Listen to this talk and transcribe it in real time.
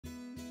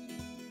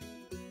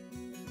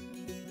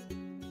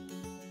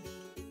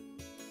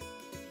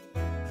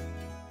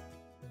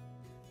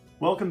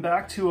Welcome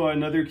back to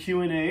another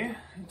Q&A.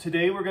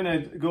 Today we're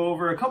going to go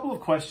over a couple of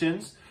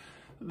questions.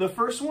 The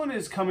first one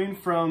is coming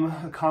from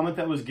a comment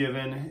that was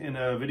given in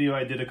a video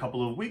I did a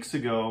couple of weeks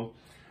ago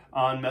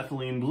on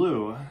methylene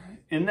blue.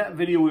 In that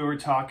video we were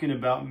talking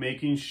about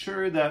making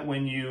sure that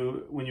when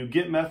you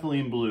get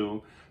methylene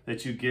blue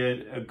that you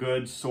get a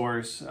good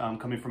source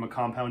coming from a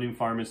compounding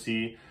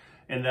pharmacy,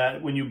 and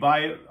that when you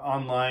buy it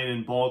online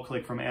in bulk,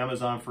 like from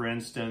Amazon for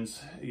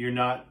instance, you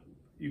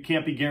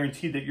can't be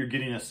guaranteed that you're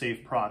getting a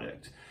safe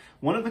product.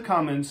 One of the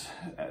comments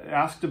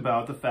asked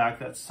about the fact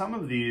that some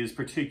of these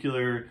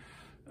particular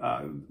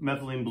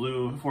methylene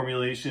blue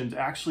formulations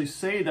actually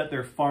say that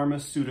they're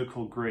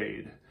pharmaceutical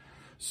grade.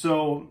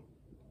 So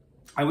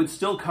I would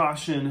still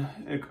caution,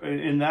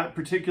 in that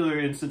particular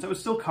instance, I would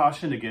still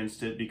caution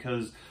against it,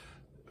 because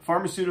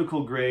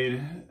pharmaceutical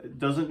grade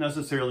doesn't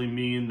necessarily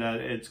mean that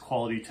it's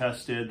quality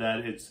tested, that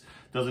it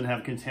doesn't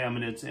have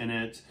contaminants in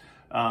it.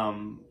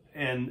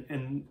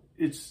 And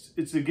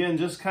it's again,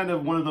 just kind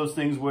of one of those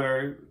things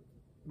where,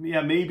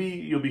 yeah, maybe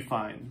you'll be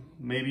fine.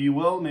 Maybe you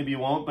will, maybe you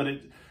won't, but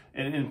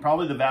and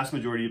probably the vast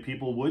majority of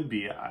people would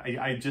be.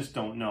 I just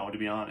don't know, to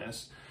be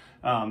honest.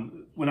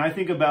 When I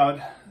think about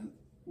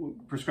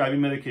prescribing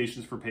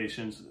medications for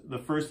patients, the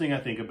first thing I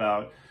think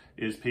about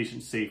is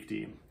patient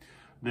safety.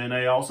 Then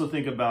I also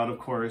think about, of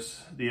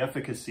course, the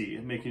efficacy,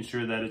 making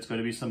sure that it's going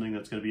to be something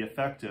that's going to be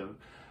effective.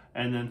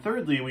 And then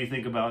thirdly, we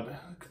think about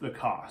the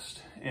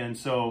cost. And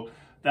so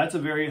that's a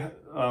very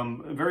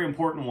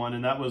important one,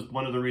 and that was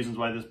one of the reasons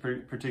why this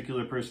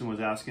particular person was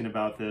asking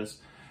about this,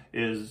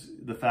 is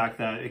the fact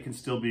that it can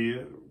still be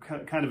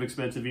kind of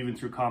expensive even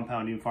through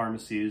compounding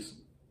pharmacies.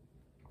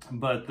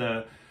 But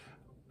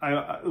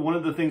one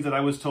of the things that I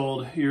was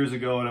told years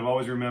ago, and I've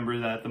always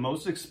remembered, that the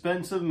most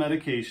expensive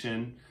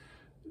medication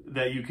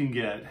that you can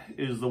get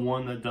is the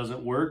one that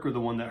doesn't work or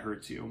the one that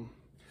hurts you,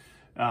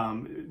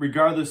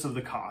 regardless of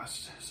the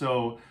cost.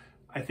 So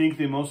I think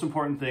the most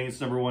important thing is,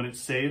 number one,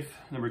 it's safe.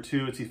 Number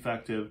two, it's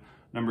effective.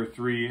 Number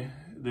three,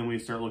 then we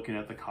start looking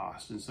at the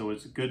cost. And so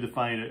it's good to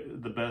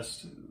find the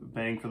best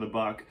bang for the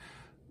buck,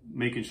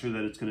 making sure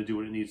that it's going to do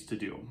what it needs to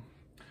do.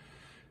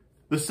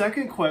 The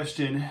second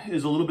question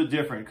is a little bit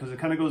different, because it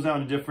kind of goes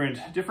down a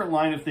different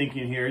line of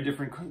thinking here,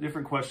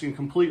 different question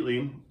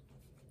completely.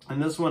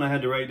 And this one I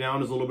had to write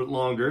down is a little bit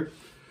longer.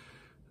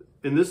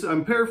 And this,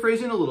 I'm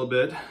paraphrasing a little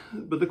bit,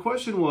 but the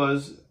question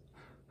was,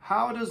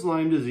 how does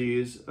Lyme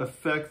disease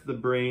affect the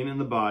brain and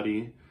the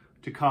body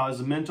to cause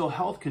mental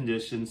health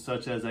conditions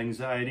such as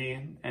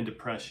anxiety and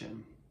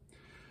depression?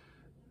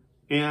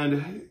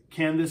 And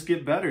can this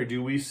get better?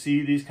 Do we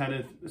see these kind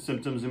of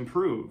symptoms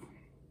improve?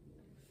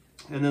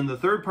 And then the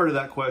third part of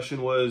that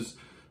question was,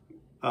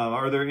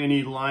 are there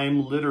any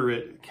Lyme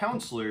literate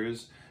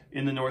counselors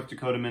in the North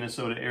Dakota,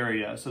 Minnesota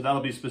area? So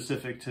that'll be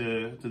specific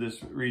to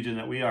this region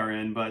that we are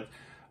in, but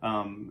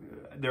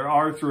there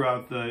are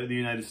throughout the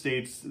United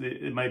States.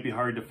 It might be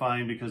hard to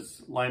find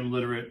because Lyme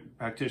literate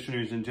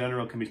practitioners in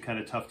general can be kind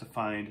of tough to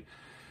find.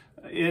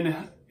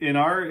 In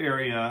our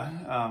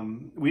area,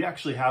 we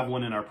actually have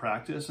one in our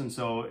practice, and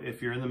so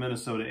if you're in the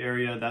Minnesota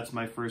area, that's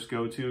my first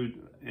go-to.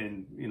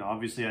 And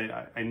obviously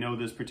I know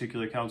this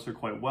particular counselor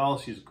quite well.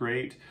 She's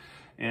great,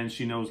 and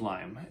she knows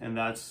Lyme, and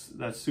that's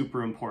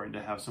super important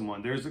to have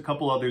someone. There's a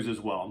couple others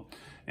as well,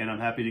 and I'm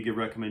happy to give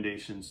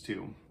recommendations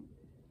too.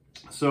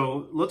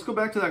 So let's go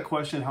back to that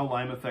question, how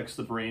Lyme affects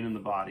the brain and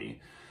the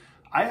body.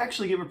 I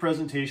actually gave a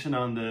presentation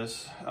on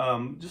this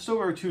just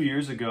over 2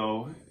 years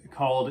ago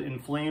called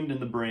Inflamed in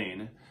the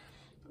Brain.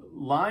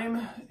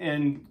 Lyme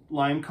and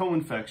Lyme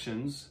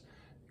co-infections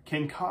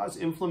can cause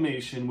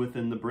inflammation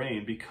within the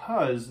brain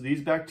because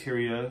these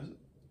bacteria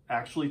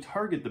actually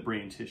target the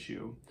brain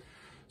tissue.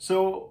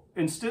 So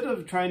instead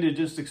of trying to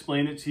just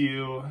explain it to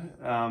you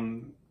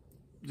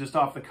just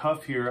off the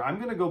cuff here, I'm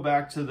going to go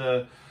back to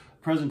the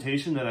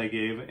presentation that I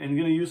gave, and I'm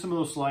going to use some of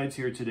those slides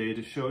here today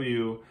to show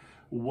you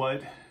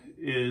what's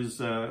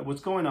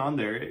going on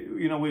there.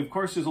 Of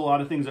course, there's a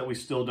lot of things that we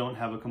still don't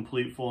have a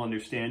complete full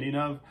understanding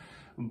of,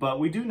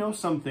 but we do know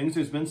some things.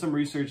 There's been some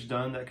research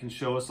done that can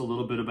show us a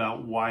little bit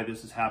about why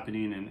this is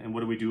happening and what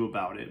do we do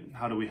about it?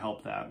 How do we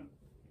help that?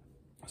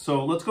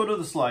 So let's go to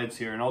the slides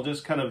here, and I'll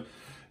just kind of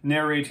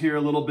narrate here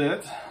a little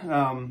bit.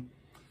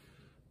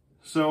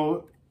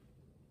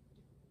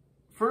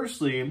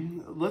 Firstly,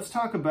 let's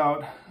talk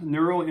about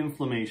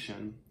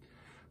neuroinflammation.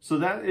 So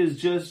that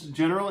is just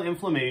general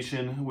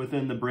inflammation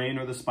within the brain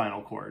or the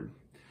spinal cord.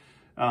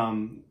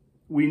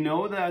 We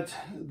know that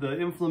the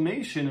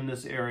inflammation in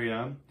this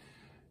area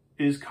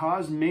is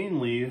caused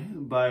mainly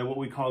by what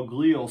we call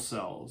glial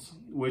cells,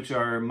 which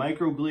are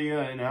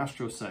microglia and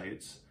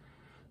astrocytes.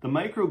 The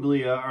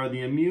microglia are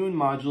the immune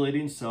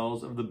modulating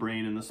cells of the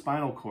brain and the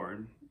spinal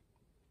cord.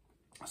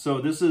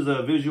 So this is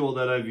a visual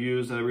that I've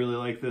used. I really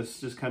like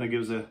this. Just kind of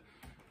gives a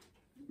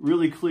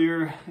really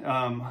clear,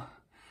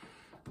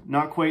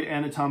 not quite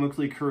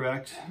anatomically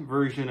correct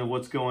version of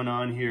what's going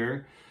on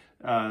here.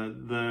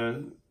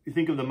 You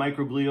think of the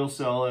microglial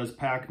cell as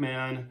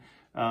Pac-Man.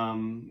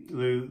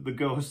 The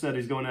ghost that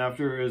he's going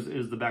after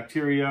is the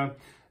bacteria,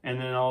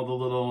 and then all the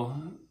little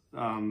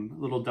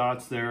little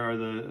dots there are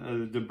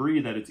the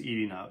debris that it's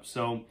eating up.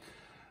 So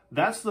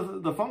that's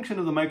the function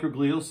of the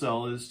microglial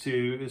cell, is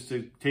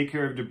to take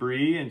care of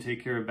debris and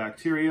take care of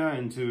bacteria,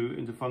 and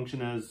to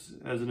function as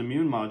an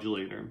immune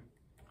modulator.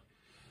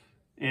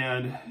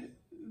 And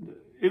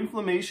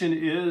inflammation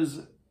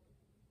is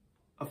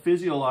a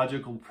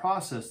physiological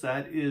process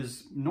that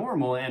is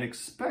normal and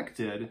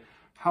expected.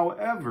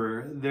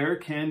 However, there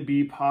can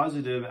be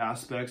positive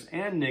aspects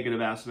and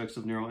negative aspects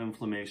of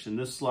neuroinflammation.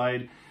 This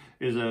slide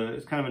is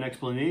kind of an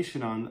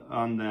explanation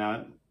on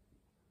that.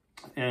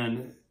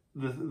 And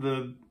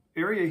the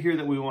area here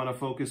that we want to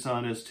focus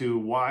on as to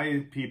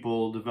why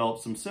people develop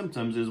some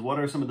symptoms is what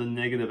are some of the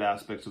negative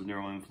aspects of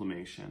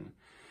neuroinflammation.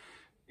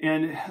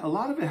 And a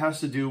lot of it has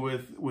to do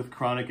with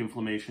chronic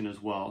inflammation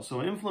as well. So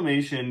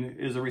inflammation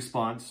is a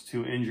response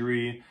to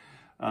injury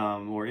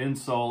or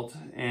insult,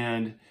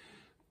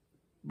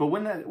 but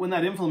when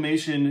that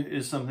inflammation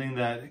is something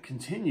that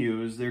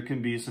continues, there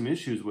can be some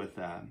issues with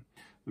that.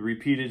 The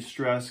repeated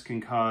stress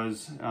can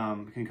cause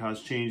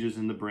changes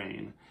in the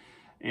brain,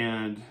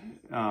 and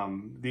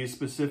these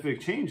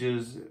specific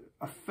changes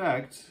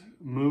affect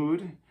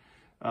mood,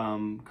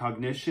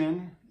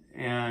 cognition,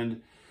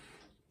 and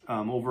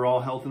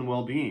overall health and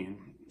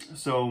well-being.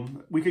 So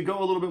we could go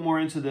a little bit more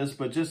into this,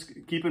 but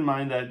just keep in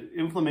mind that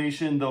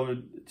inflammation, though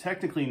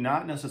technically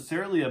not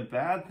necessarily a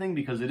bad thing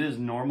because it is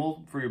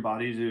normal for your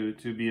body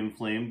to be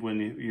inflamed when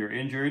you're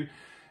injured,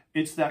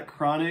 it's that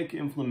chronic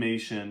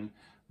inflammation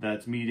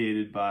that's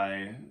mediated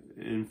by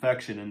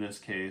infection in this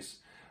case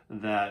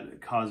that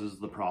causes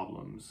the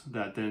problems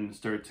that then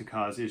start to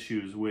cause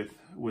issues with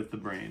the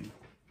brain.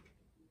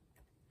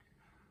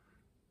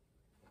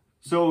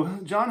 So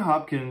Johns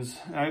Hopkins,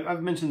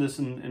 I've mentioned this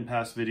in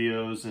past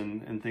videos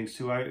and things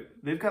too.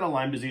 They've got a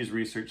Lyme disease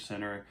research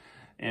center,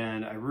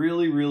 and I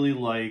really, really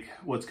like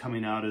what's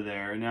coming out of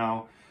there.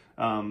 Now,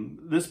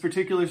 this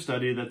particular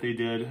study that they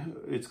did,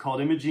 it's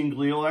called Imaging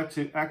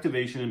Glial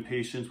Activation in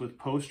Patients with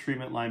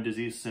Post-Treatment Lyme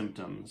Disease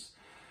Symptoms.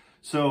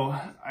 So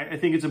I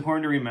think it's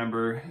important to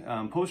remember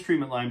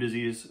post-treatment Lyme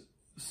disease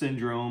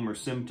syndrome or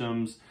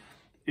symptoms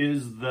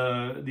is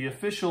the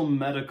official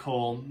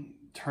medical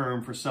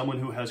term for someone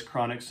who has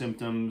chronic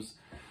symptoms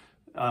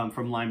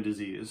from Lyme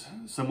disease,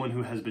 someone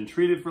who has been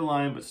treated for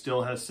Lyme but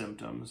still has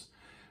symptoms.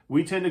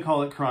 We tend to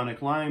call it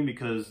chronic Lyme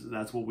because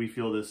that's what we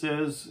feel this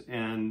is.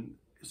 And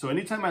so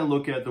anytime I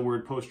look at the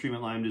word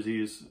post-treatment Lyme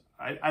disease,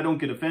 I don't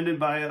get offended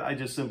by it. I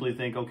just simply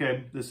think,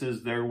 okay, this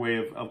is their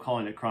way of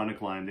calling it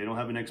chronic Lyme. They don't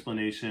have an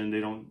explanation. They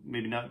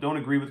don't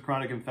agree with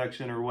chronic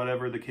infection or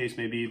whatever the case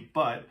may be,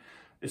 but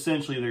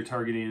essentially they're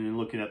targeting and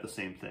looking at the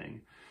same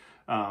thing.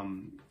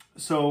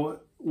 So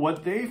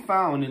what they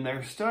found in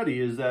their study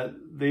is that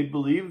they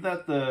believe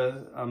that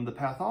the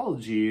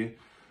pathology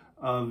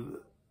of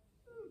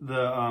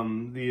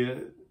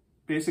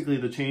basically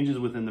the changes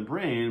within the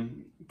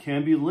brain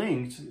can be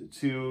linked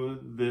to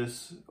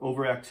this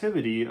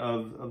overactivity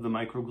of the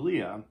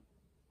microglia,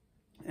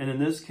 and in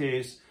this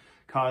case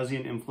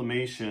causing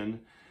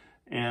inflammation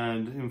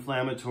and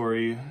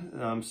inflammatory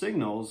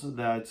signals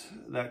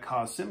that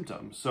cause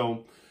symptoms.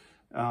 So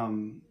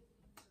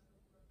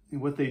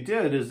what they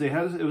did is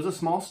it was a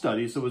small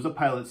study, so it was a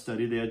pilot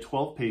study. They had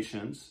 12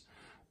 patients.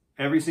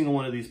 Every single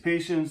one of these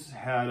patients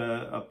had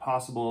a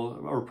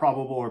possible or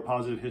probable or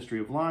positive history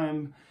of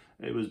Lyme.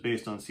 It was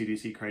based on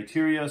CDC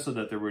criteria so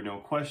that there were no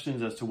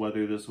questions as to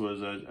whether this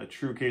was a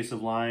true case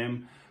of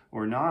Lyme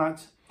or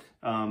not.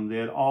 They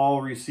had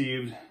all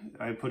received,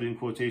 I put in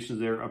quotations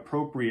there,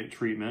 appropriate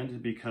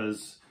treatment,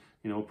 because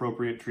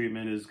appropriate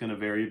treatment is going to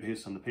vary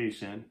based on the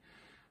patient.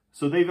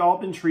 So they've all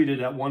been treated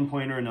at one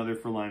point or another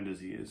for Lyme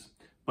disease.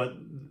 But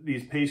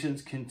these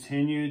patients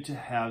continued to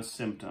have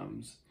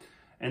symptoms.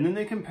 And then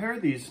they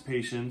compared these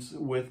patients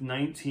with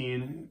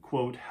 19,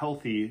 quote,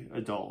 healthy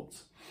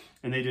adults.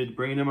 And they did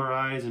brain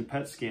MRIs and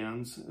PET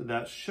scans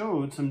that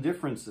showed some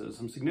differences,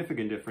 some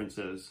significant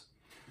differences.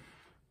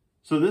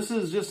 So this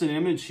is just an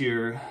image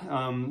here.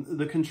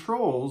 The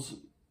controls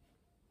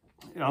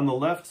on the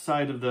left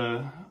side of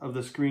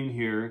the screen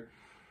here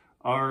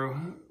are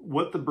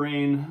what the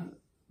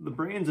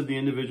brains of the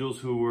individuals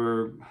who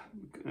were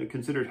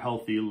considered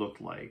healthy looked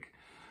like.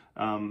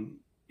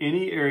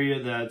 Any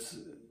area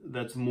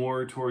that's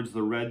more towards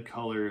the red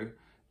color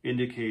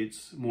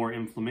indicates more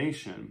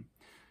inflammation.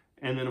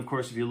 And then, of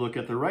course, if you look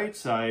at the right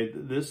side,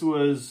 this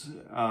was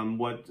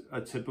what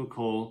a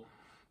typical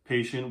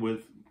patient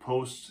with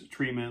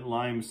post-treatment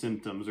Lyme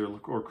symptoms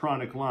or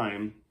chronic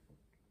Lyme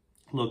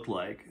looked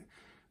like.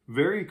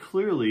 Very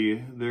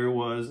clearly, there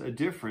was a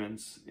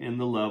difference in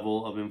the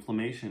level of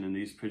inflammation in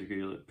these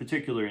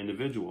particular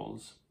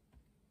individuals.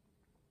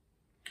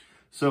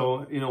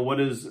 So, what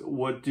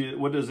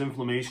does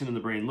inflammation in the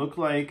brain look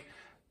like?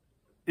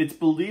 It's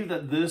believed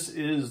that this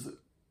is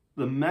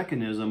the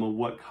mechanism of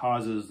what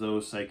causes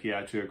those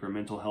psychiatric or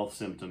mental health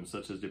symptoms,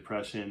 such as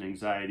depression,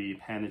 anxiety,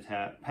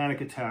 panic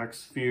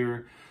attacks,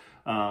 fear,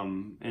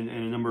 and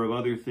a number of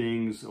other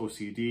things,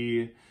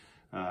 OCD,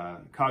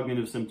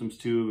 cognitive symptoms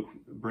too.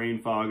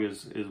 Brain fog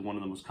is one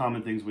of the most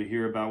common things we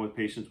hear about with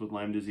patients with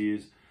Lyme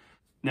disease.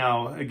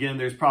 Now, again,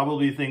 there's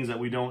probably things that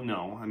we don't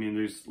know. I mean,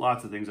 there's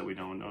lots of things that we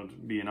don't know,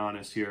 being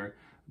honest here.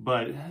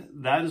 But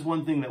that is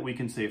one thing that we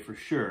can say for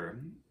sure.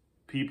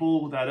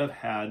 People that have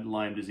had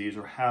Lyme disease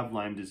or have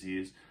Lyme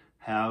disease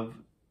have,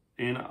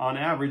 on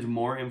average,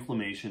 more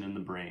inflammation in the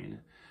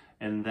brain.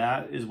 And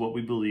that is what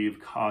we believe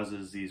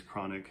causes these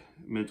chronic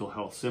mental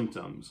health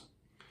symptoms.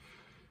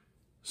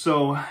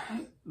 So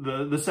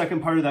the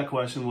second part of that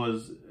question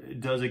was,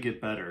 does it get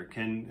better?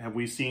 Have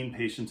we seen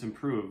patients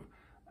improve?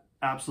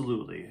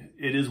 Absolutely.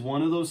 It is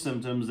one of those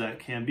symptoms that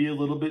can be a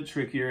little bit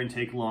trickier and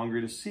take longer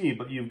to see,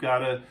 but you've got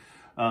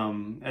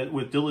to,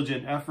 with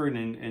diligent effort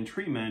and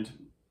treatment,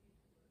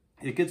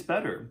 it gets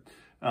better.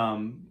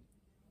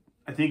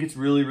 I think it's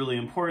really, really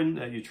important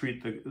that you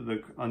treat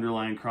the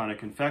underlying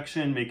chronic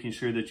infection, making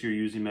sure that you're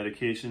using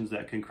medications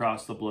that can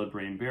cross the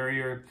blood-brain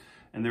barrier.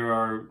 And there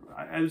are,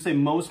 I would say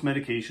most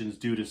medications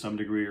do to some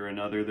degree or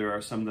another. There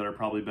are some that are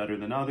probably better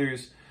than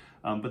others,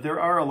 but there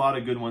are a lot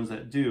of good ones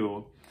that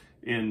do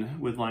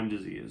with Lyme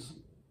disease.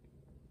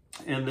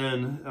 And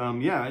then,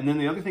 and then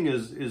the other thing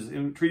is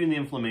treating the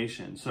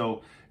inflammation.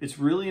 So it's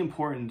really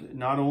important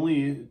not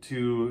only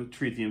to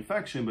treat the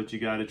infection, but you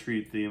got to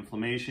treat the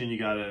inflammation. You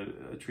got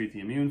to treat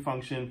the immune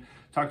function.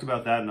 Talked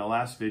about that in the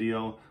last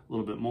video a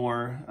little bit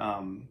more.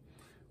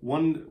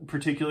 One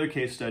particular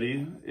case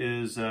study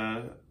is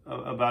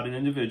about an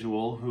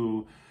individual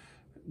who,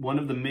 one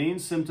of the main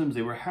symptoms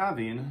they were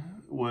having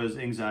was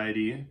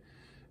anxiety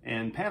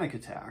and panic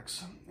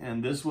attacks.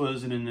 And this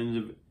was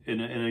in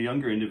a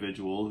younger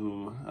individual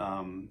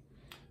who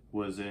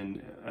was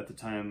in, at the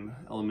time,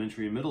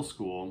 elementary and middle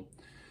school.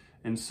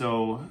 And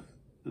so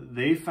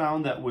they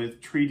found that with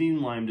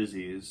treating Lyme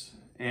disease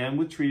and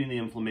with treating the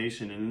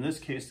inflammation, and in this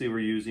case they were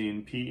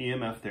using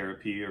PEMF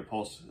therapy or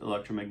pulse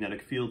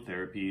electromagnetic field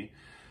therapy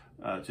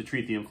to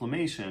treat the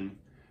inflammation,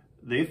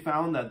 they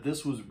found that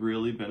this was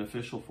really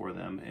beneficial for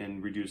them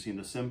in reducing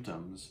the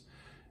symptoms.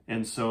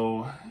 And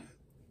so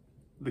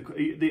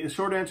the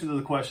short answer to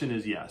the question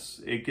is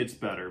yes, it gets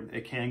better.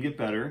 It can get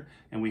better,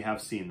 and we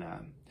have seen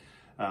that.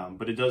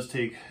 But it does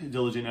take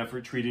diligent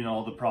effort treating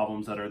all the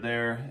problems that are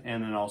there,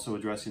 and then also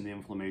addressing the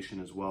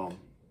inflammation as well.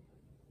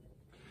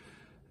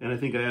 And I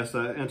think I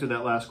answered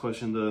that last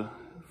question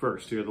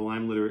first here, the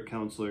Lyme literate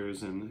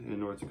counselors in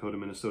North Dakota,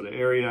 Minnesota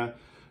area.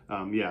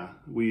 Yeah,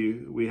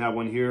 we have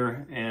one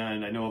here,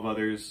 and I know of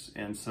others,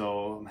 and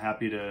so I'm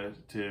happy to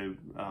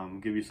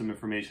give you some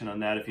information on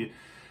that.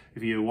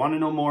 If you want to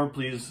know more,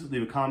 please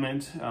leave a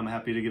comment. I'm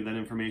happy to give that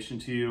information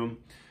to you.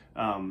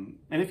 And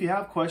if you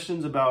have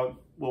questions about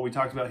what we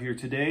talked about here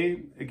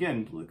today,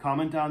 again,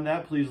 comment on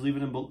that. Please leave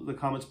it in the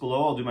comments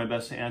below. I'll do my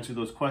best to answer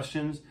those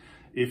questions.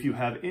 If you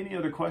have any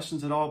other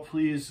questions at all,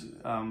 please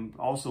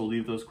also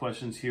leave those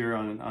questions here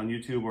on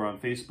YouTube or on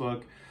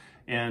Facebook,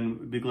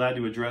 and be glad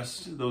to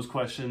address those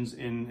questions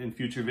in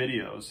future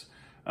videos.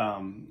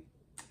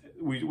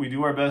 We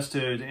do our best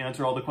to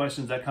answer all the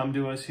questions that come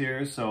to us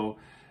here, so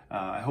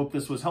I hope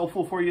this was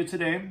helpful for you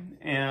today,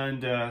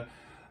 and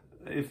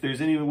if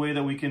there's any way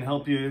that we can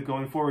help you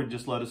going forward,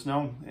 just let us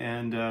know,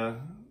 and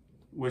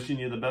wishing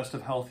you the best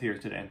of health here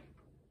today.